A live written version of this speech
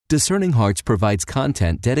Discerning Hearts provides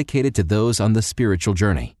content dedicated to those on the spiritual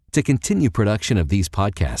journey. To continue production of these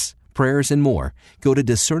podcasts, prayers, and more, go to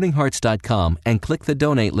discerninghearts.com and click the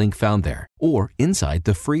donate link found there, or inside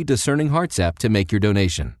the free Discerning Hearts app to make your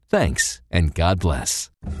donation. Thanks, and God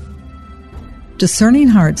bless.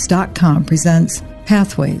 DiscerningHearts.com presents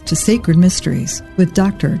Pathway to Sacred Mysteries with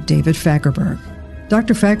Dr. David Fagerberg.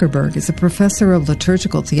 Dr. Fagerberg is a professor of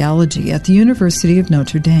liturgical theology at the University of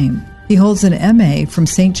Notre Dame. He holds an MA from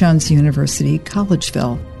St. John's University,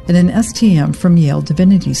 Collegeville, and an STM from Yale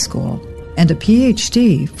Divinity School, and a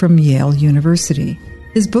PhD from Yale University.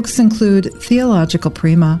 His books include Theological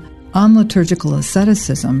Prima, On Liturgical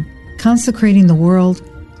Asceticism, Consecrating the World,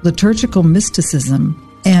 Liturgical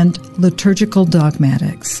Mysticism, and Liturgical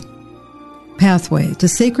Dogmatics. Pathway to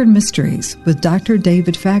Sacred Mysteries with Dr.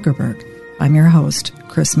 David Fagerberg. I'm your host,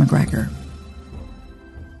 Chris McGregor.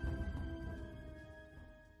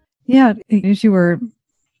 Yeah, as you were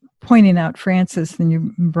pointing out Frances, and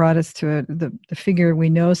you brought us to the figure we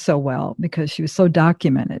know so well because she was so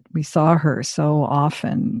documented. We saw her so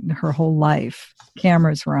often, her whole life.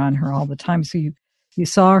 Cameras were on her all the time. So you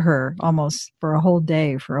saw her almost for a whole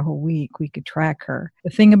day, for a whole week. We could track her. The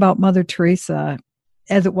thing about Mother Teresa,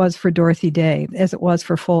 as it was for Dorothy Day, as it was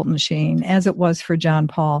for Fulton Sheen, as it was for John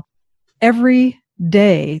Paul, every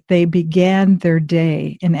day they began their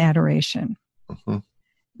day in adoration. Mm-hmm.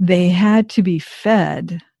 They had to be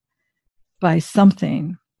fed by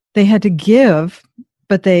something. They had to give,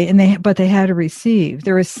 but they had to receive.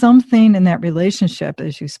 There is something in that relationship,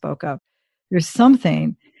 as you spoke of. There's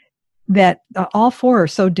something that all four are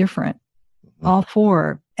so different. All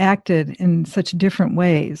four acted in such different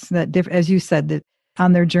ways that, as you said, that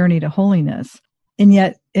on their journey to holiness, and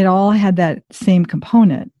yet it all had that same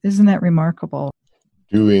component. Isn't that remarkable?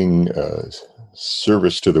 Doing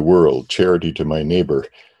service to the world, charity to my neighbor,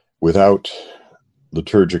 without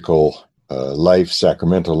liturgical life,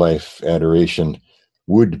 sacramental life, adoration,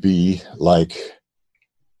 would be like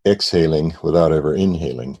exhaling without ever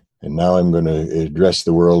inhaling. And now I'm going to address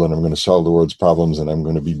the world, and I'm going to solve the world's problems, and I'm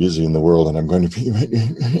going to be busy in the world, and I'm going to be...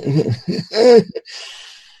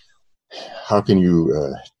 How can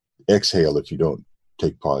you exhale if you don't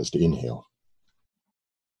take pause to inhale?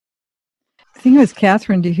 I think it was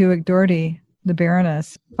Catherine de Hewitt Doherty, the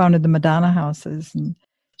Baroness, founded the Madonna houses, and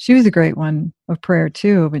she was a great one of prayer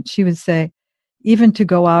too, but she would say, even to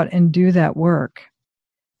go out and do that work,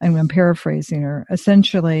 and I'm paraphrasing her,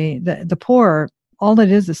 essentially the poor, all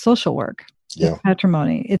it is social work. Yeah. It's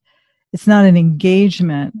patrimony. It's not an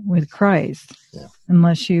engagement with Christ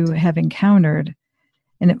unless you have encountered,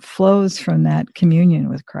 and it flows from that communion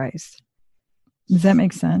with Christ. Does that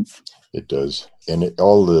make sense? It does. And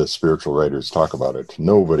all the spiritual writers talk about it.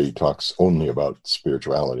 Nobody talks only about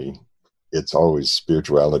spirituality. It's always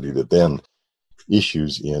spirituality that then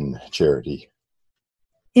issues in charity.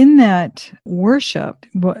 In that worship,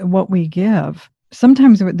 what we give,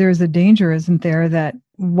 sometimes there's a danger, isn't there, that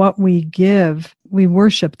what we give, we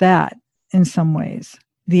worship that in some ways,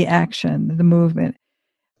 the action, the movement,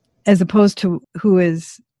 as opposed to who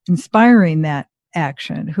is inspiring that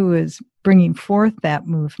action, who is bringing forth that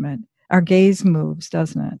movement. Our gaze moves,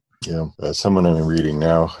 doesn't it? Yeah. Someone I'm reading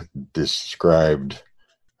now described,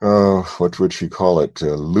 what would she call it,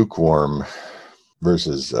 lukewarm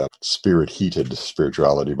versus spirit-heated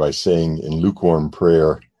spirituality by saying in lukewarm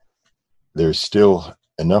prayer, there's still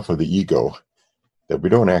enough of the ego that we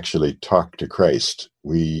don't actually talk to Christ.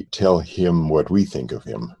 We tell him what we think of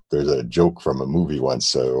him. There's a joke from a movie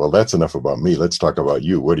once, well, that's enough about me. Let's talk about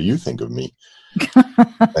you. What do you think of me?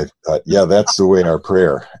 I thought, yeah, that's the way our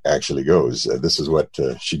prayer actually goes. This is what,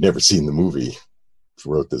 she'd never seen the movie. She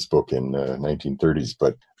wrote this book in 1930s,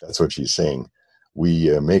 but that's what she's saying.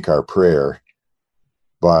 We make our prayer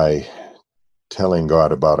by telling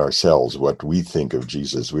God about ourselves, what we think of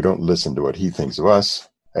Jesus. We don't listen to what he thinks of us.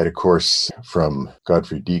 I had a course from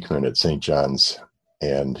Godfrey Diekman at St. John's,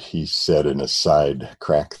 and he said in a side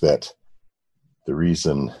crack that the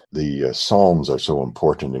reason the Psalms are so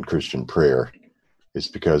important in Christian prayer is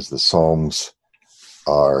because the Psalms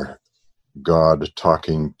are God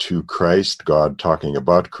talking to Christ, God talking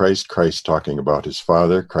about Christ, Christ talking about his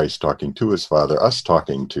Father, Christ talking to his Father, us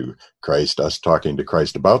talking to Christ, us talking to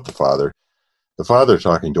Christ about the Father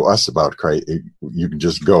talking to us about Christ. You can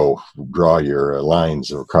just draw your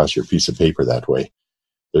lines across your piece of paper that way.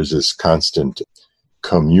 There's this constant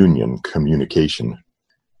communication.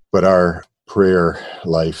 But our prayer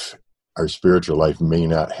life, our spiritual life may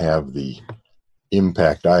not have the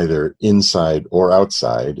impact either inside or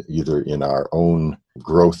outside, either in our own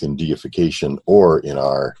growth in deification or in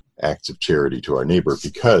our acts of charity to our neighbor,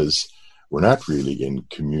 because we're not really in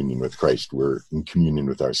communion with Christ. We're in communion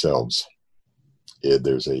with ourselves.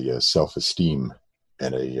 There's a self-esteem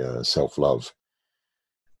and a self-love.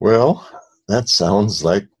 Well, that sounds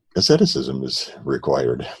like asceticism is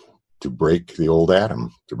required to break the old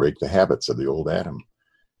Adam, to break the habits of the old Adam.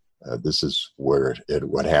 This is where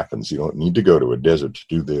what happens. You don't need to go to a desert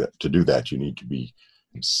to do that. You need to be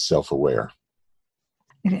self-aware.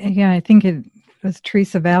 Yeah, I think it was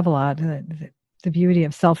Teresa of Avila, the beauty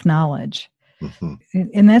of self-knowledge. Mm-hmm.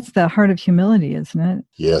 And that's the heart of humility, isn't it?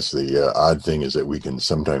 Yes, the odd thing is that we can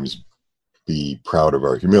sometimes be proud of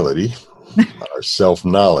our humility. Our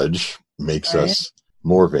self-knowledge makes us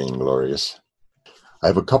more vainglorious. I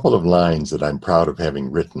have a couple of lines that I'm proud of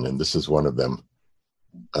having written, and this is one of them.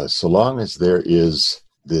 So long as there is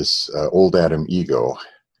this old Adam ego,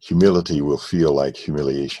 humility will feel like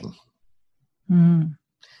humiliation. Mm.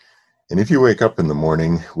 And if you wake up in the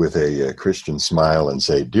morning with a Christian smile and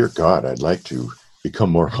say, "Dear God, I'd like to become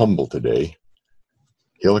more humble today,"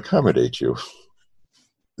 He'll accommodate you.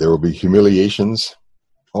 There will be humiliations.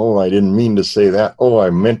 "Oh, I didn't mean to say that. Oh, I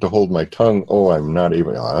meant to hold my tongue. Oh, I'm not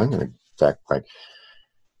able. I'm going to fact find."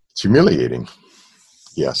 It's humiliating.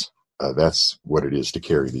 Yes, that's what it is to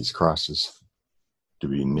carry these crosses. To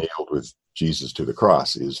be nailed with Jesus to the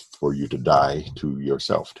cross is for you to die to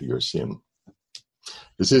yourself, to your sin.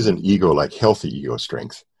 This isn't ego like healthy ego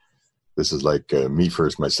strength. This is like me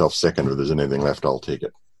first, myself second. If there's anything left, I'll take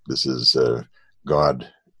it. This is God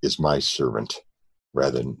is my servant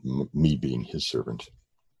rather than me being his servant.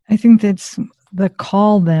 I think that's the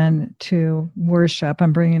call then to worship.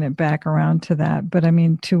 I'm bringing it back around to that. But I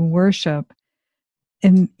mean, to worship,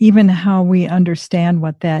 and even how we understand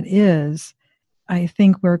what that is, I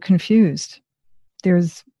think we're confused.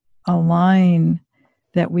 There's a line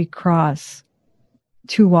that we cross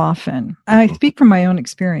too often. I speak from my own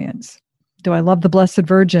experience. Do I love the Blessed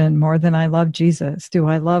Virgin more than I love Jesus? Do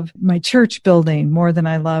I love my church building more than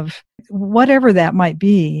I love whatever that might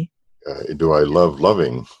be? Do I love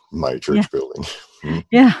loving my church building?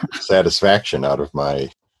 Yeah. Satisfaction out of my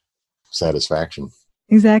satisfaction.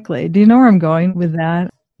 Exactly. Do you know where I'm going with that?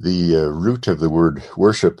 The root of the word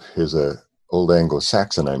worship is a Old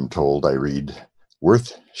Anglo-Saxon, I'm told. I read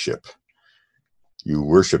worthship. You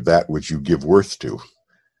worship that which you give worth to.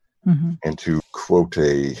 Mm-hmm. And to quote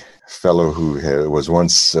a fellow who was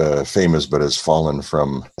once famous but has fallen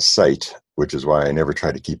from sight, which is why I never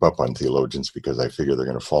try to keep up on theologians, because I figure they're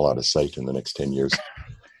going to fall out of sight in the next 10 years.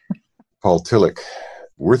 Paul Tillich,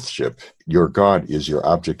 worthship, your God is your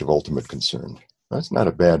object of ultimate concern. That's not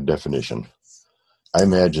a bad definition. I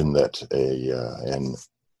imagine that an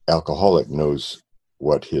alcoholic knows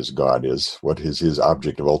what his God is, what is his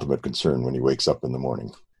object of ultimate concern when he wakes up in the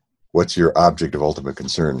morning. What's your object of ultimate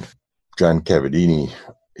concern? John Cavadini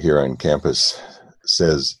here on campus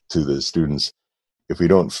says to the students, if we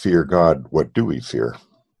don't fear God, what do we fear?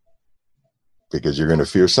 Because you're going to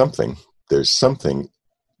fear something. There's something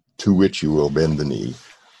to which you will bend the knee,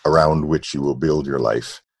 around which you will build your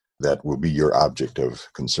life, that will be your object of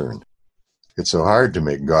concern. It's so hard to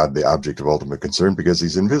make God the object of ultimate concern because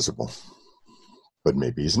he's invisible. But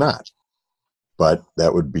maybe he's not. But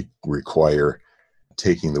that would require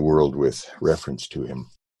taking the world with reference to him.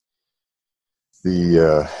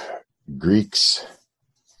 The Greeks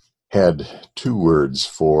had two words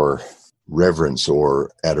for reverence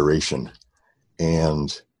or adoration,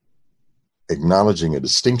 and acknowledging a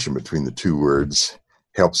distinction between the two words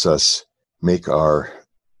helps us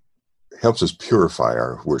purify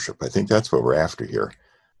our worship. I think that's what we're after here.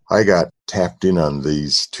 I got tapped in on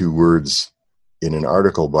these two words in an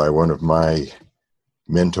article by one of my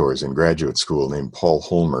mentors in graduate school named Paul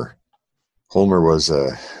Holmer. Holmer was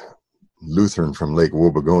a Lutheran from Lake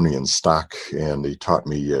Wobegonia stock, and he taught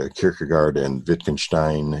me Kierkegaard and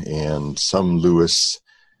Wittgenstein and some Lewis.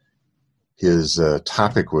 His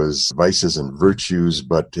topic was vices and virtues,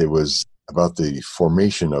 but it was about the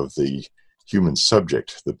formation of the human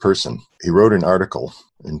subject, the person. He wrote an article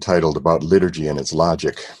entitled About Liturgy and Its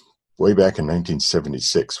Logic way back in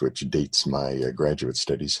 1976, which dates my graduate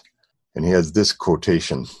studies. And he has this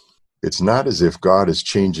quotation: "It's not as if God is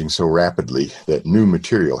changing so rapidly that new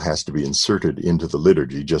material has to be inserted into the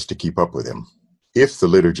liturgy just to keep up with him. If the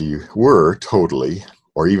liturgy were totally,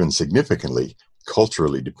 or even significantly,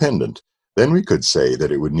 culturally dependent, then we could say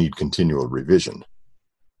that it would need continual revision.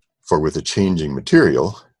 For with a changing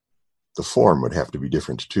material, the form would have to be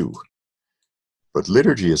different too. But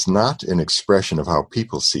liturgy is not an expression of how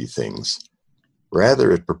people see things.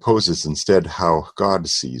 Rather, it proposes instead how God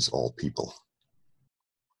sees all people."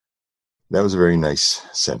 That was a very nice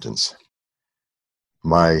sentence.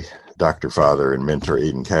 My Dr. Father and mentor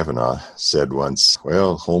Aidan Kavanaugh said once,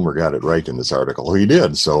 well, Homer got it right in this article. Well, he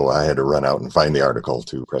did, so I had to run out and find the article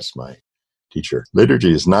to press my teacher.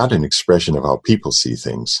 Liturgy is not an expression of how people see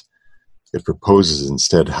things. It proposes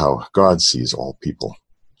instead how God sees all people.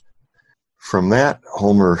 From that,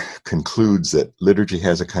 Homer concludes that liturgy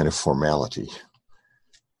has a kind of formality.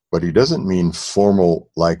 But he doesn't mean formal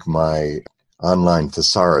like my online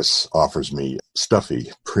thesaurus offers me,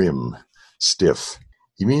 stuffy, prim, stiff.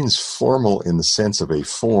 He means formal in the sense of a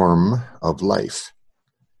form of life,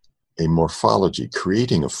 a morphology,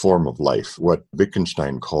 creating a form of life, what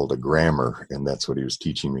Wittgenstein called a grammar, and that's what he was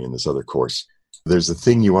teaching me in this other course. There's a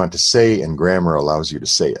thing you want to say, and grammar allows you to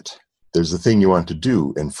say it. There's a thing you want to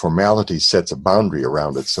do, and formality sets a boundary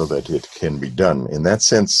around it so that it can be done. In that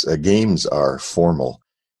sense, games are formal.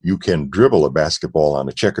 You can dribble a basketball on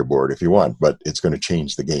a checkerboard if you want, but it's going to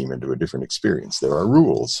change the game into a different experience. There are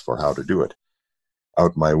rules for how to do it.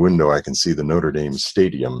 Out my window, I can see the Notre Dame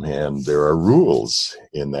Stadium, and there are rules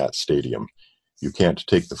in that stadium. You can't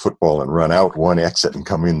take the football and run out one exit and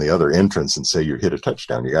come in the other entrance and say you hit a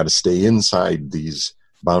touchdown. You got to stay inside these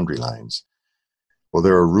boundary lines. Well,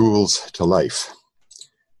 there are rules to life.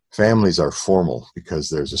 Families are formal because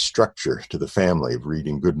there's a structure to the family of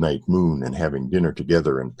reading Goodnight Moon and having dinner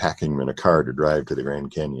together and packing them in a car to drive to the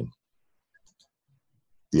Grand Canyon.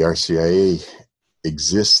 The RCIA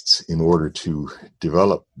exists in order to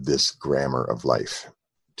develop this grammar of life,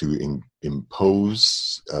 to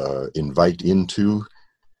impose, invite into,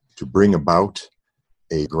 to bring about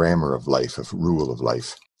a grammar of life, a rule of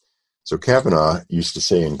life. So Kavanaugh used to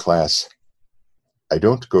say in class, I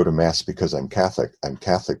don't go to Mass because I'm Catholic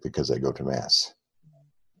because I go to Mass.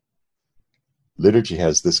 Liturgy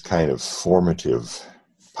has this kind of formative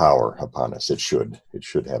power upon us. It should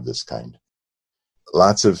have this kind.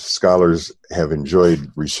 Lots of scholars have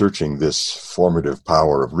enjoyed researching this formative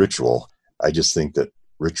power of ritual. I just think that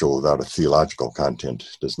ritual without a theological content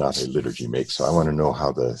does not a liturgy make. So I want to know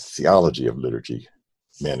how the theology of liturgy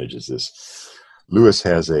manages this. Lewis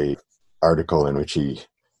has an article in which he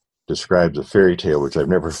describes a fairy tale, which I've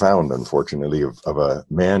never found, unfortunately, of a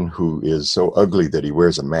man who is so ugly that he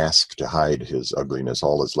wears a mask to hide his ugliness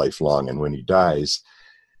all his life long. And when he dies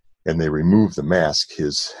and they remove the mask,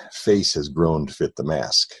 his face has grown to fit the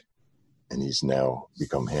mask, and he's now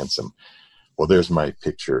become handsome. Well, there's my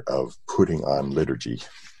picture of putting on liturgy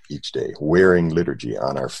each day, wearing liturgy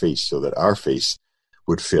on our face so that our face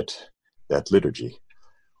would fit that liturgy.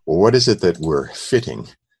 Well, what is it that we're fitting?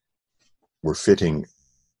 We're fitting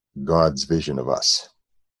God's vision of us.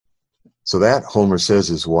 So that, Homer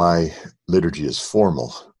says, is why liturgy is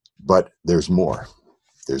formal, but there's more.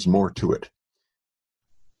 There's more to it.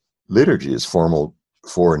 Liturgy is formal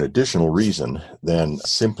for an additional reason than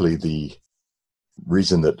simply the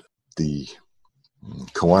reason that the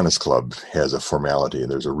Kiwanis Club has a formality and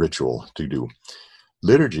there's a ritual to do.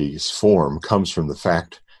 Liturgy's form comes from the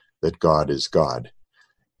fact that God is God.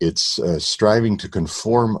 It's striving to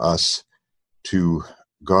conform us to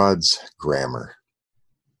God's grammar,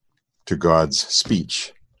 to God's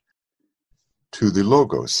speech, to the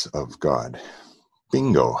logos of God.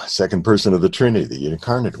 Bingo, second person of the Trinity, the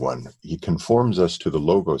incarnate one. He conforms us to the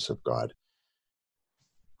logos of God.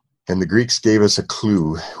 And the Greeks gave us a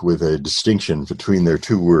clue with a distinction between their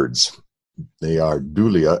two words. They are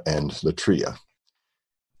doulia and latria.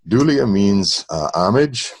 Doulia means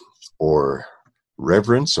homage or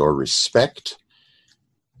reverence or respect.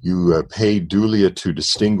 You pay doulia to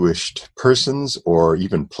distinguished persons or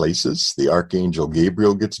even places. The Archangel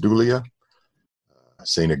Gabriel gets doulia.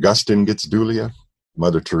 St. Augustine gets doulia.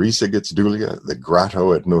 Mother Teresa gets doulia. The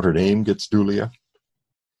grotto at Notre Dame gets doulia.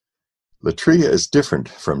 Latria is different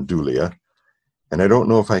from doulia, and I don't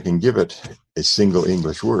know if I can give it a single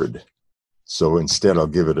English word. So instead I'll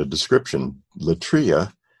give it a description.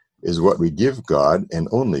 Latria is what we give God and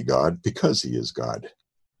only God because he is God.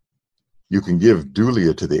 You can give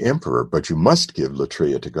doulia to the emperor, but you must give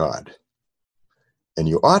latria to God. And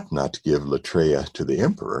you ought not to give latria to the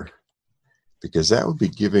emperor, because that would be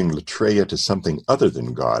giving latria to something other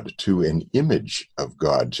than God, to an image of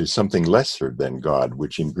God, to something lesser than God,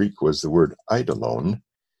 which in Greek was the word eidolon.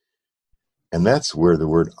 And that's where the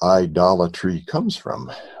word idolatry comes from.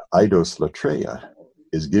 Eidos latria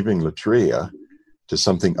is giving latria to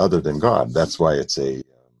something other than God. That's why it's a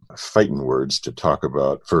fighting words to talk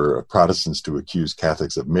about for Protestants to accuse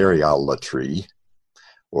Catholics of Mariolatry,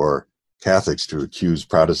 or Catholics to accuse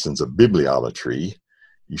Protestants of bibliolatry.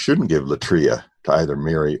 You shouldn't give latria to either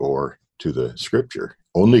Mary or to the scripture.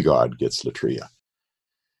 Only God gets latria.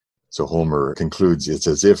 So Homer concludes, it's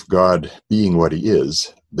as if God, being what he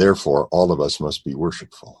is, therefore all of us must be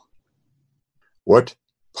worshipful. What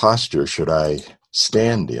posture should I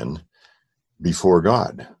stand in before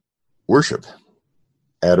God? Worship,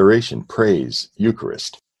 adoration, praise,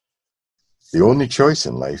 Eucharist. The only choice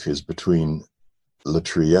in life is between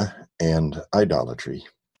latria and idolatry.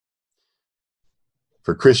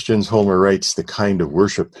 For Christians, Homer writes, the kind of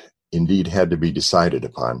worship indeed had to be decided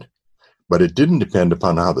upon, but it didn't depend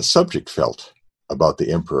upon how the subject felt about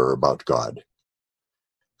the emperor or about God.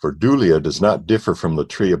 For dulia does not differ from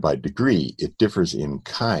latria by degree, it differs in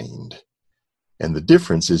kind. And the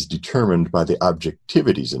difference is determined by the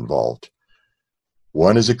objectivities involved.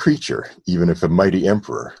 One is a creature, even if a mighty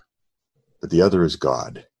emperor, but the other is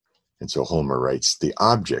God. And so Homer writes, the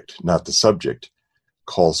object, not the subject,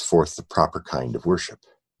 calls forth the proper kind of worship.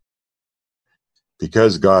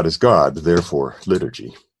 Because God is God, therefore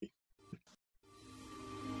liturgy.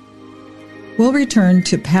 We'll return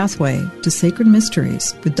to Pathway to Sacred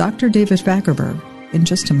Mysteries with Dr. David Fagerberg in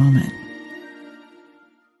just a moment.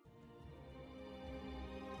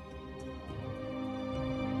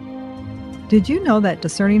 Did you know that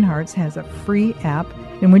Discerning Hearts has a free app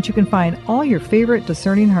in which you can find all your favorite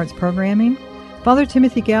Discerning Hearts programming? Father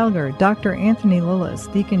Timothy Gallagher, Dr. Anthony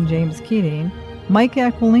Lillis, Deacon James Keating, Mike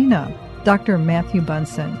Aquilina, Dr. Matthew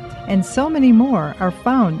Bunson, and so many more are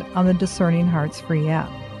found on the Discerning Hearts free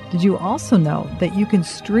app. Did you also know that you can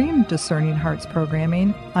stream Discerning Hearts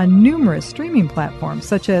programming on numerous streaming platforms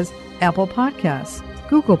such as Apple Podcasts,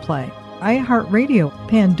 Google Play, iHeartRadio,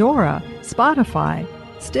 Pandora, Spotify,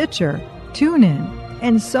 Stitcher, TuneIn,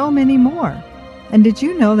 and so many more? And did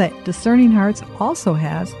you know that Discerning Hearts also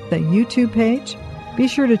has the YouTube page? Be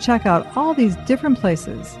sure to check out all these different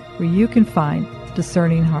places where you can find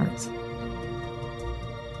Discerning Hearts.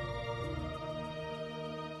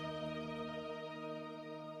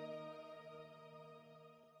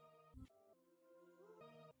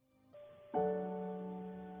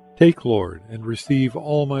 Take, Lord, and receive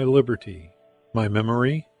all my liberty, my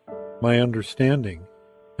memory, my understanding,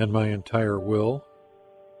 and my entire will,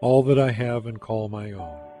 all that I have and call my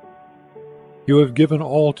own. You have given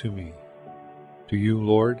all to me. To you,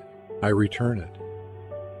 Lord, I return it.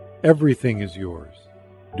 Everything is yours.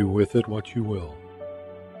 Do with it what you will.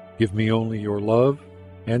 Give me only your love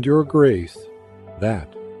and your grace.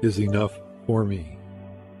 That is enough for me.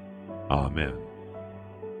 Amen.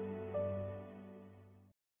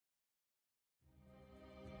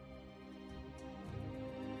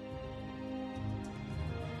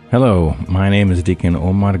 Hello, my name is Deacon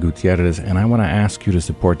Omar Gutierrez, and I want to ask you to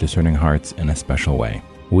support Discerning Hearts in a special way.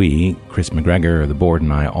 We, Chris McGregor, the board,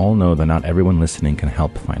 and I all know that not everyone listening can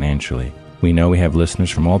help financially. We know we have listeners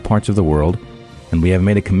from all parts of the world, and we have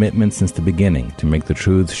made a commitment since the beginning to make the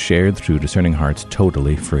truths shared through Discerning Hearts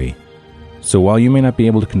totally free. So while you may not be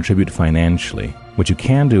able to contribute financially, what you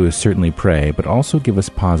can do is certainly pray, but also give us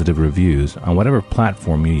positive reviews on whatever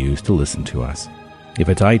platform you use to listen to us. If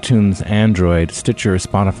it's iTunes, Android, Stitcher,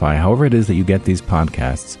 Spotify, however it is that you get these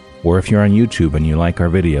podcasts, or if you're on YouTube and you like our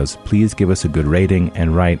videos, please give us a good rating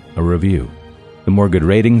and write a review. The more good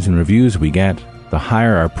ratings and reviews we get, the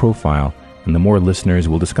higher our profile, and the more listeners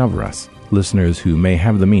will discover us, listeners who may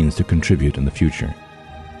have the means to contribute in the future.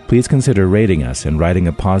 Please consider rating us and writing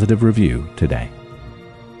a positive review today.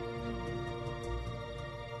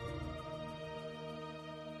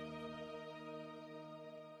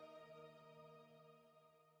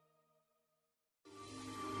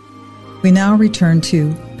 We now return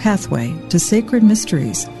to Pathway to Sacred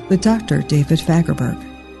Mysteries with Dr. David Fagerberg.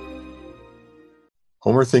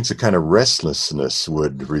 Homer thinks a kind of restlessness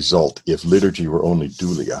would result if liturgy were only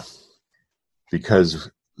dulia,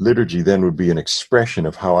 because liturgy then would be an expression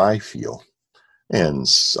of how I feel. And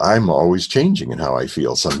I'm always changing in how I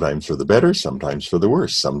feel, sometimes for the better, sometimes for the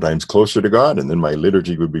worse, sometimes closer to God, and then my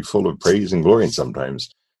liturgy would be full of praise and glory, and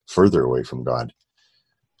sometimes further away from God.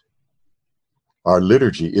 Our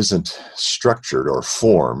liturgy isn't structured or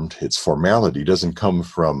formed. Its formality doesn't come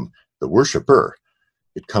from the worshiper.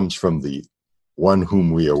 It comes from the one whom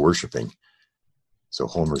we are worshiping. So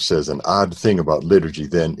Homer says an odd thing about liturgy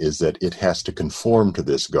then is that it has to conform to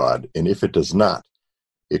this God, and if it does not,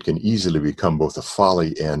 it can easily become both a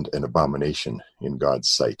folly and an abomination in God's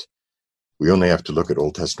sight. We only have to look at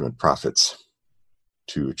Old Testament prophets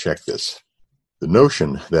to check this. The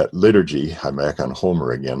notion that liturgy, I'm back on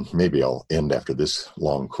Homer again, maybe I'll end after this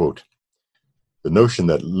long quote. The notion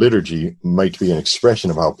that liturgy might be an expression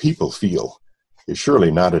of how people feel is surely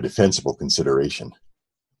not a defensible consideration.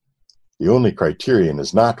 The only criterion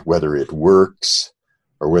is not whether it works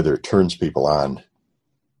or whether it turns people on.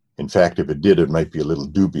 In fact, if it did, it might be a little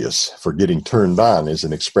dubious, for getting turned on is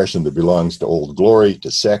an expression that belongs to old glory, to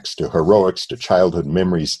sex, to heroics, to childhood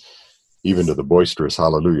memories, even to the boisterous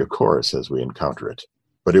Hallelujah chorus as we encounter it.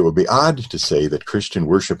 But it would be odd to say that Christian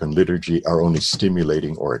worship and liturgy are only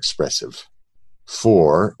stimulating or expressive.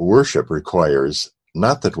 For worship requires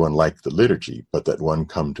not that one like the liturgy, but that one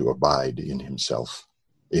come to abide in himself,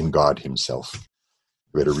 in God himself.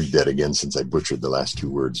 I better read that again since I butchered the last two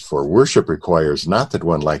words. For worship requires not that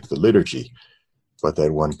one like the liturgy, but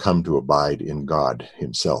that one come to abide in God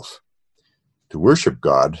himself. To worship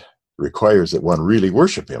God requires that one really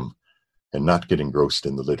worship him and not get engrossed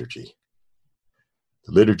in the liturgy.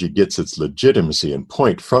 The liturgy gets its legitimacy and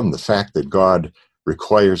point from the fact that God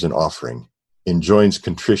requires an offering, enjoins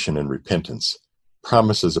contrition and repentance,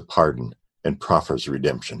 promises a pardon, and proffers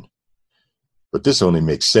redemption. But this only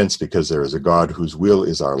makes sense because there is a God whose will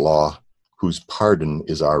is our law, whose pardon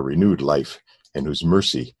is our renewed life, and whose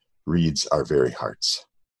mercy reads our very hearts.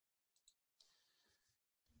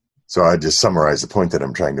 So I just summarize the point that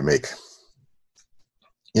I'm trying to make.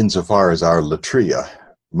 Insofar as our latria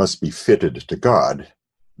must be fitted to God,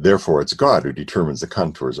 therefore it's God who determines the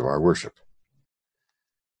contours of our worship.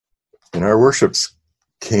 And our worships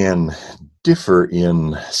can differ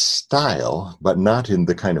in style, but not in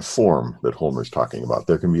the kind of form that Holmer's talking about.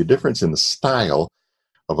 There can be a difference in the style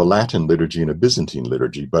of a Latin liturgy and a Byzantine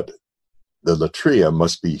liturgy, but the latria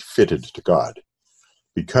must be fitted to God.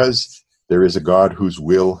 Because there is a God whose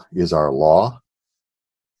will is our law,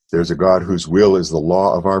 there's a God whose will is the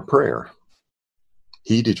law of our prayer.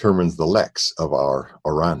 He determines the lex of our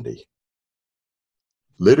orandi.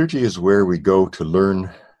 Liturgy is where we go to learn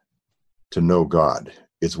to know God.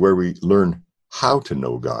 It's where we learn how to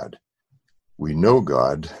know God. We know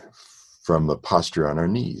God from the posture on our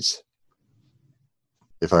knees.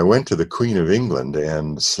 If I went to the Queen of England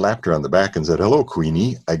and slapped her on the back and said, "Hello,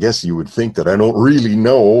 Queenie," I guess you would think that I don't really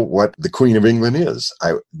know what the Queen of England is.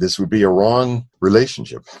 This would be a wrong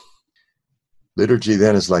relationship. Liturgy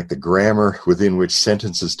then is like the grammar within which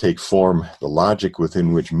sentences take form, the logic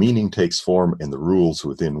within which meaning takes form, and the rules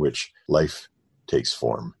within which life takes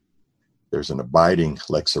form. There's an abiding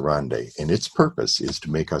lex orandi, and its purpose is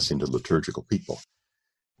to make us into liturgical people.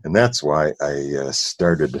 And that's why I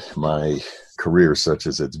started my career such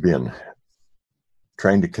as it's been,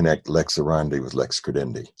 trying to connect lex orandi with lex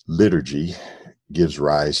credendi. Liturgy gives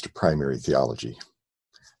rise to primary theology.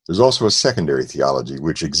 There's also a secondary theology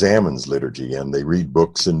which examines liturgy, and they read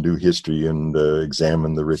books and do history and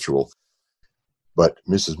examine the ritual. But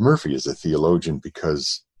Mrs. Murphy is a theologian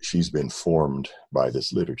because she's been formed by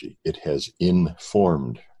this liturgy. It has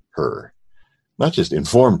informed her. Not just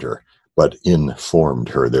informed her, but informed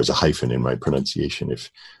her. There's a hyphen in my pronunciation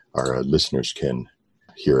if our listeners can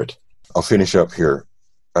hear it. I'll finish up here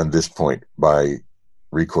on this point by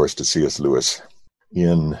recourse to C.S. Lewis.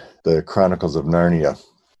 In the Chronicles of Narnia,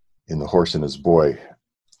 in The Horse and His Boy,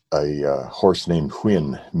 a horse named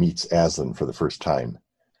Hwin meets Aslan for the first time.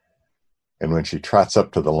 And when she trots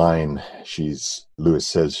up to the line, Lewis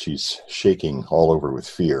says she's shaking all over with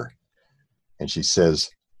fear. And she says,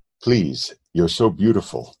 "Please, you're so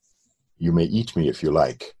beautiful. You may eat me if you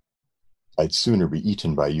like. I'd sooner be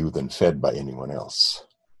eaten by you than fed by anyone else."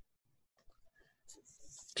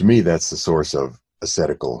 To me, that's the source of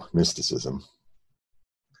ascetical mysticism.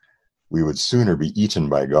 We would sooner be eaten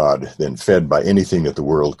by God than fed by anything that the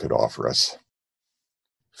world could offer us.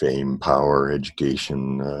 Fame, power,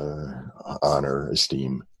 education, honor,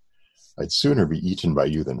 esteem. I'd sooner be eaten by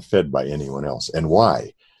you than fed by anyone else. And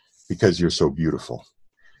why? Because you're so beautiful.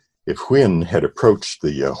 If Hwin had approached,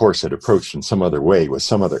 the horse had approached in some other way, with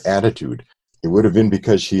some other attitude, it would have been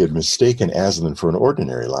because she had mistaken Aslan for an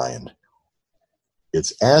ordinary lion.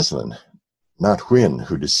 It's Aslan, not Hwin,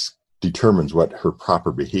 who determines what her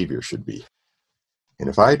proper behavior should be. And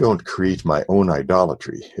if I don't create my own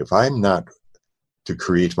idolatry, if I'm not to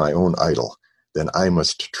create my own idol, then I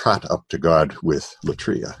must trot up to God with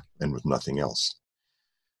latria and with nothing else.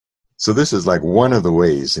 So this is like one of the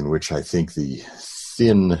ways in which I think the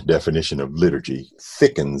thin definition of liturgy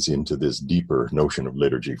thickens into this deeper notion of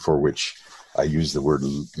liturgy, for which I use the word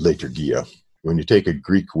liturgia. When you take a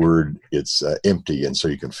Greek word, it's empty, and so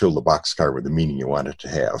you can fill the boxcar with the meaning you want it to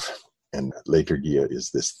have. And liturgia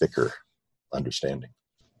is this thicker understanding.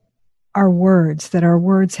 Our words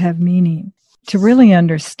have meaning. To really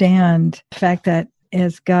understand the fact that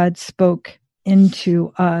as God spoke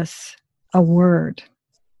into us, a word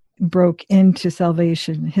broke into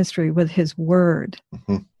salvation history with his word,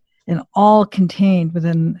 and all contained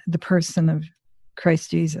within the person of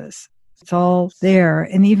Christ Jesus. It's all there.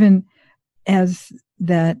 And even as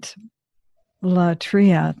that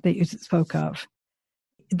latria that you spoke of,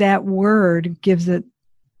 that word gives it,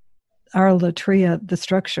 our latria, the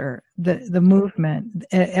structure, the movement,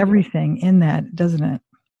 everything in that, doesn't it?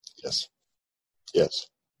 Yes. Yes.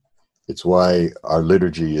 It's why our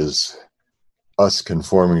liturgy is us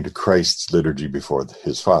conforming to Christ's liturgy before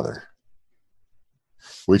his Father,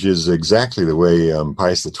 which is exactly the way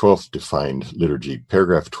Pius XII defined liturgy.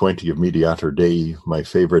 Paragraph 20 of Mediator Dei, my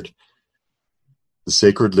favorite. The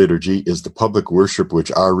sacred liturgy is the public worship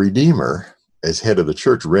which our Redeemer, as head of the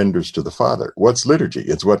Church, renders to the Father. What's liturgy?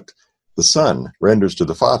 It's what the Son renders to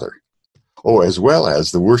the Father. Oh, as well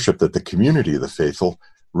as the worship that the community of the faithful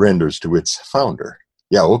renders to its founder.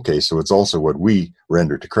 Yeah, okay, so it's also what we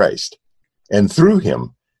render to Christ, and through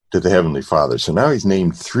him to the Heavenly Father. So now he's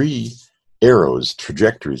named 3 arrows,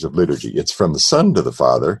 trajectories of liturgy. It's from the Son to the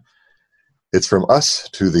Father, it's from us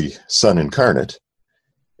to the Son incarnate,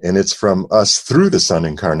 and it's from us through the Son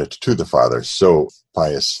incarnate to the Father. So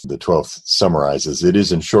Pius XII summarizes, it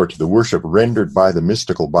is in short the worship rendered by the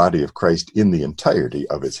mystical body of Christ in the entirety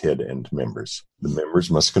of its head and members. The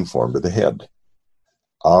members must conform to the head.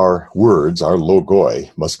 Our words, our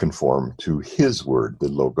logoi, must conform to his word, the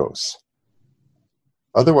logos.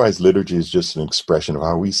 Otherwise, liturgy is just an expression of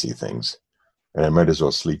how we see things. And I might as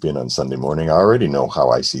well sleep in on Sunday morning. I already know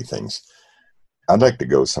how I see things. I'd like to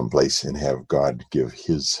go someplace and have God give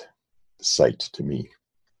his sight to me.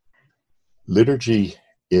 Liturgy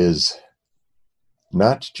is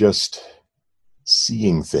not just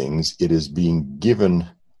seeing things, it is being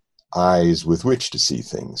given eyes with which to see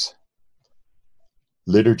things.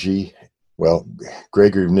 Liturgy, well,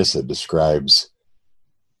 Gregory of Nyssa describes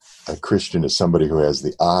a Christian as somebody who has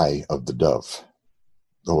the eye of the dove.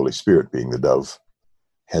 The Holy Spirit, being the dove,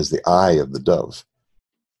 has the eye of the dove.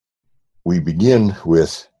 We begin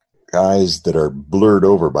with eyes that are blurred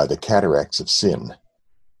over by the cataracts of sin.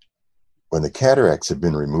 When the cataracts have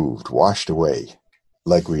been removed, washed away,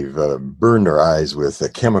 like we've burned our eyes with a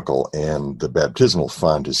chemical and the baptismal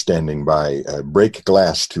font is standing by, break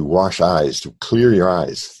glass to wash eyes, to clear your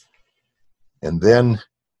eyes. And then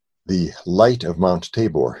the light of Mount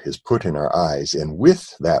Tabor is put in our eyes, and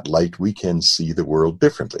with that light we can see the world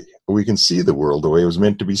differently. We can see the world the way it was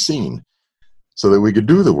meant to be seen, so that we could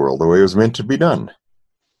do the world the way it was meant to be done,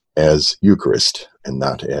 as Eucharist, and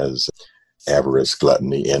not as avarice,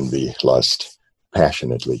 gluttony, envy, lust,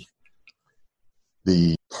 passionately.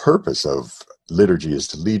 The purpose of liturgy is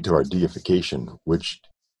to lead to our deification, which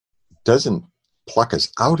doesn't pluck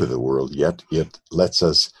us out of the world yet. It lets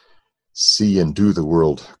us see and do the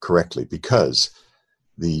world correctly, because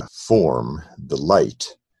the form, the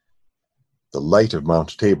light of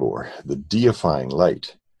Mount Tabor, the deifying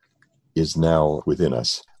light, is now within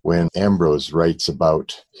us. When Ambrose writes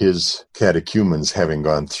about his catechumens having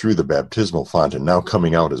gone through the baptismal font and now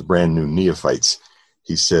coming out as brand new neophytes,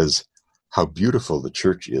 he says, how beautiful the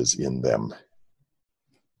church is in them.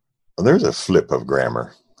 Well, there's a flip of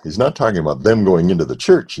grammar. He's not talking about them going into the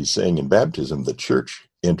church. He's saying in baptism, the church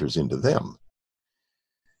enters into them.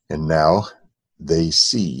 And now they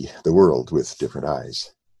see the world with different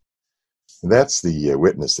eyes. That's the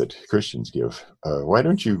witness that Christians give. Why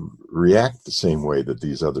don't you react the same way that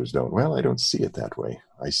these others don't? Well, I don't see it that way.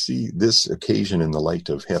 I see this occasion in the light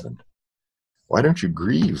of heaven. Why don't you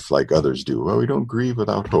grieve like others do? Well, we don't grieve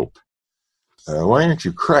without hope. Why aren't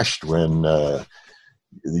you crushed when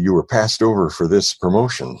you were passed over for this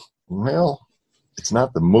promotion? Well, it's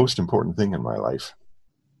not the most important thing in my life.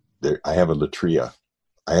 I have a latria.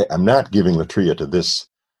 I'm not giving latria to this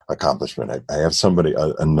accomplishment. I have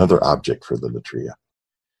another object for the latria.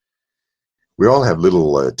 We all have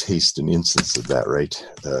little taste and instance of that, right?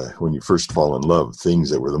 When you first fall in love,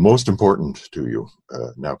 things that were the most important to you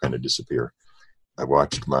now kind of disappear. I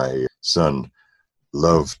watched my son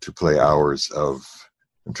love to play hours of,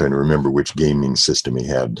 I'm trying to remember which gaming system he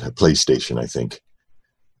had, a PlayStation, I think.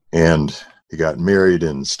 And he got married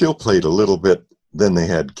and still played a little bit. Then they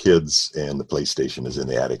had kids, and the PlayStation is in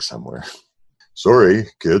the attic somewhere. Sorry,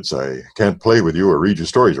 kids, I can't play with you or read your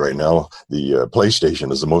stories right now. The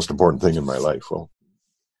PlayStation is the most important thing in my life. Well,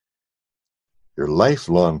 your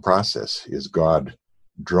lifelong process is God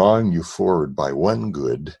drawing you forward by one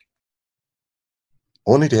good,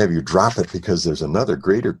 only to have you drop it because there's another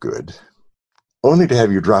greater good, only to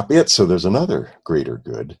have you drop it so there's another greater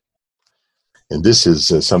good. And this is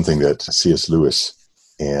something that C.S. Lewis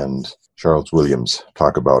and Charles Williams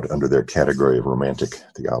talk about under their category of romantic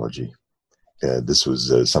theology. This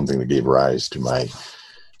was something that gave rise to my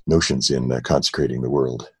notions in consecrating the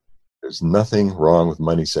world. There's nothing wrong with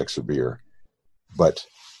money, sex, or beer, but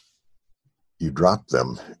you drop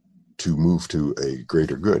them to move to a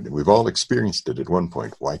greater good. We've all experienced it at one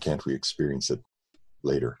point. Why can't we experience it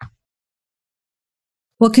later?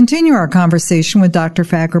 We'll continue our conversation with Dr.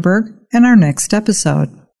 Fagerberg in our next episode.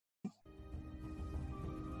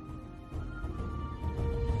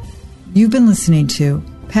 You've been listening to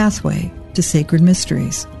Pathway to Sacred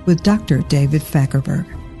Mysteries with Dr. David Fagerberg.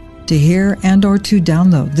 To hear and or to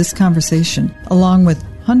download this conversation, along with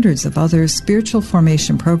hundreds of other spiritual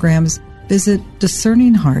formation programs, visit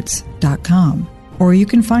discerninghearts.com, or you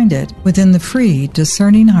can find it within the free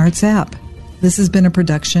Discerning Hearts app. This has been a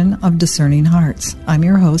production of Discerning Hearts. I'm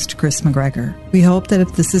your host, Chris McGregor. We hope that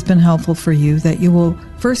if this has been helpful for you, that you will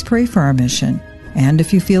first pray for our mission. And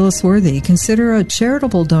if you feel us worthy, consider a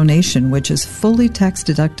charitable donation, which is fully tax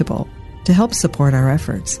deductible, to help support our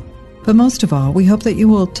efforts. But most of all, we hope that you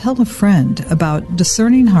will tell a friend about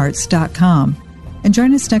discerninghearts.com and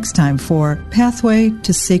join us next time for Pathway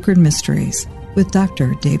to Sacred Mysteries with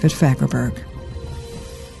Dr. David Fagerberg.